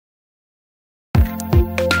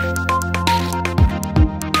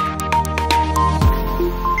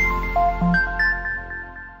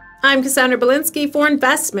I'm Cassandra Belinsky for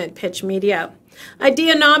Investment Pitch Media.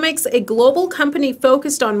 Ideanomics, a global company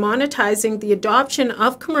focused on monetizing the adoption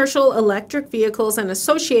of commercial electric vehicles and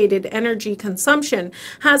associated energy consumption,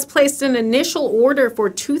 has placed an initial order for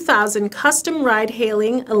 2,000 custom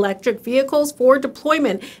ride-hailing electric vehicles for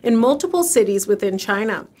deployment in multiple cities within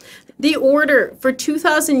China. The order for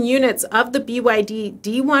 2,000 units of the BYD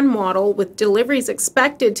D1 model, with deliveries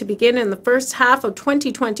expected to begin in the first half of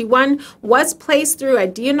 2021, was placed through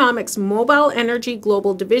Ideanomics Mobile Energy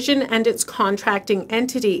Global division and its contracting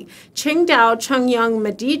entity, Qingdao Chengyang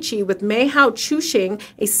Medici, with Meihao Chuxing,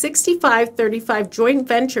 a 65-35 joint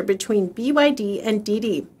venture between BYD and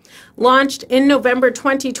Didi. Launched in November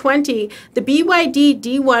 2020, the BYD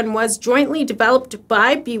D1 was jointly developed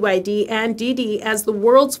by BYD and Didi as the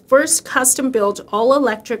world's first custom-built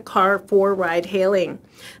all-electric car for ride-hailing.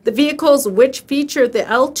 The vehicles, which feature the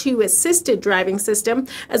L2 assisted driving system,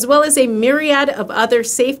 as well as a myriad of other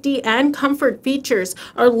safety and comfort features,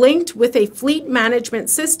 are linked with a fleet management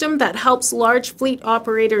system that helps large fleet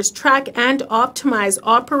operators track and optimize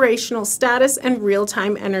operational status and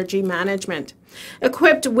real-time energy management.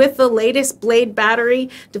 Equipped with the latest Blade battery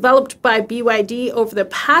developed by BYD over the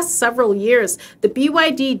past several years, the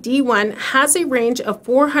BYD D1 has a range of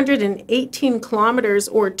 418 kilometers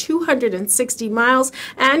or 260 miles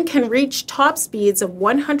and can reach top speeds of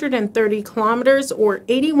 130 kilometers or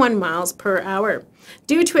 81 miles per hour.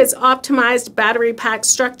 Due to its optimized battery pack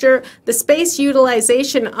structure, the space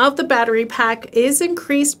utilization of the battery pack is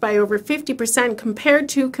increased by over 50% compared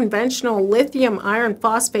to conventional lithium iron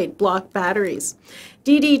phosphate block batteries.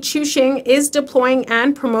 Didi Chuxing is deploying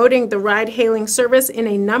and promoting the ride-hailing service in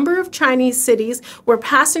a number of Chinese cities where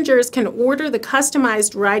passengers can order the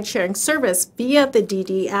customized ride-sharing service via the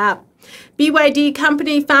Didi app. BYD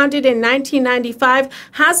company, founded in 1995,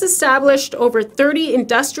 has established over 30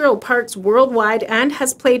 industrial parks worldwide and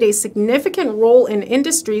has played a significant role in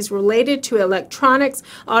industries related to electronics,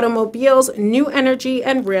 automobiles, new energy,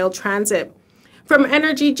 and rail transit. From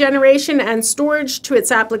energy generation and storage to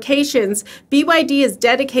its applications, BYD is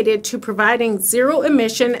dedicated to providing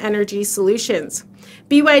zero-emission energy solutions.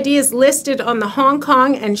 BYD is listed on the Hong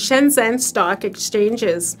Kong and Shenzhen stock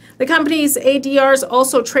exchanges. The company's ADRs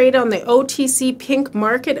also trade on the OTC Pink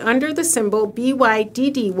market under the symbol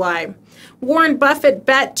BYDDY. Warren Buffett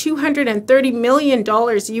bet $230 million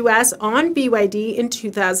US on BYD in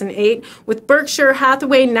 2008, with Berkshire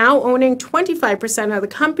Hathaway now owning 25% of the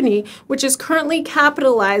company, which is currently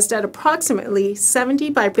capitalized at approximately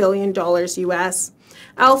 $75 billion US.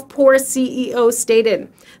 Alf Poor, CEO, stated,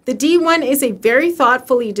 "The D1 is a very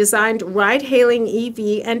thoughtfully designed ride-hailing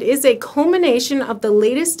EV and is a culmination of the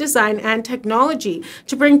latest design and technology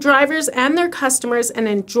to bring drivers and their customers an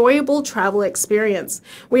enjoyable travel experience.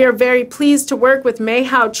 We are very pleased to work with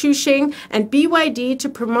Meihao Chuxing and BYD to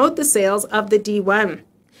promote the sales of the D1."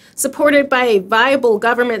 Supported by a viable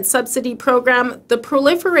government subsidy program, the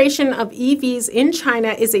proliferation of EVs in China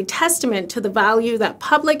is a testament to the value that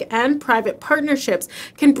public and private partnerships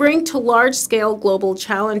can bring to large-scale global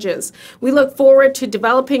challenges. We look forward to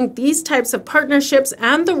developing these types of partnerships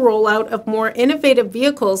and the rollout of more innovative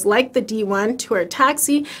vehicles like the D1 to our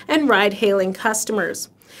taxi and ride-hailing customers.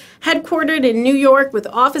 Headquartered in New York with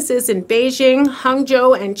offices in Beijing,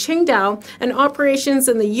 Hangzhou, and Qingdao, and operations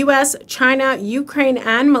in the US, China, Ukraine,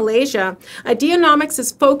 and Malaysia, Ideanomics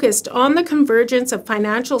is focused on the convergence of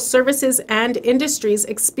financial services and industries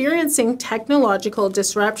experiencing technological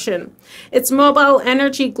disruption. Its Mobile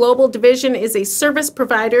Energy Global division is a service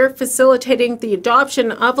provider facilitating the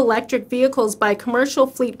adoption of electric vehicles by commercial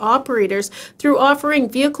fleet operators through offering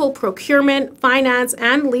vehicle procurement, finance,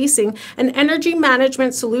 and leasing, and energy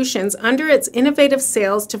management solutions under its innovative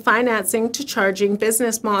sales to financing to charging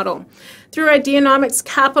business model. Through Ideanomics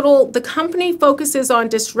Capital, the company focuses on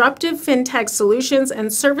disruptive fintech solutions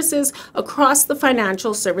and services across the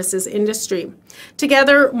financial services industry.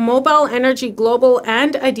 Together, Mobile Energy Global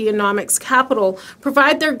and Ideanomics Capital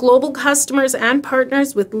provide their global customers and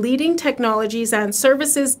partners with leading technologies and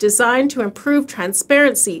services designed to improve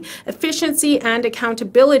transparency, efficiency, and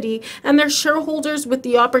accountability, and their shareholders with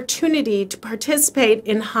the opportunity to participate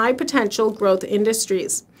in high-potential growth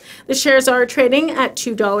industries. The shares are trading at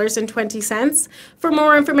 $2.20. For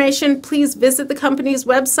more information, please visit the company's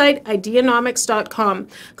website, ideanomics.com.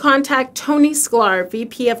 Contact Tony Sklar,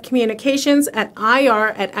 VP of Communications, at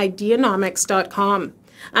ir@ideanomics.com.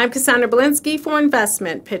 I'm Cassandra Belinsky for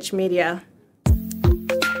Investment Pitch Media.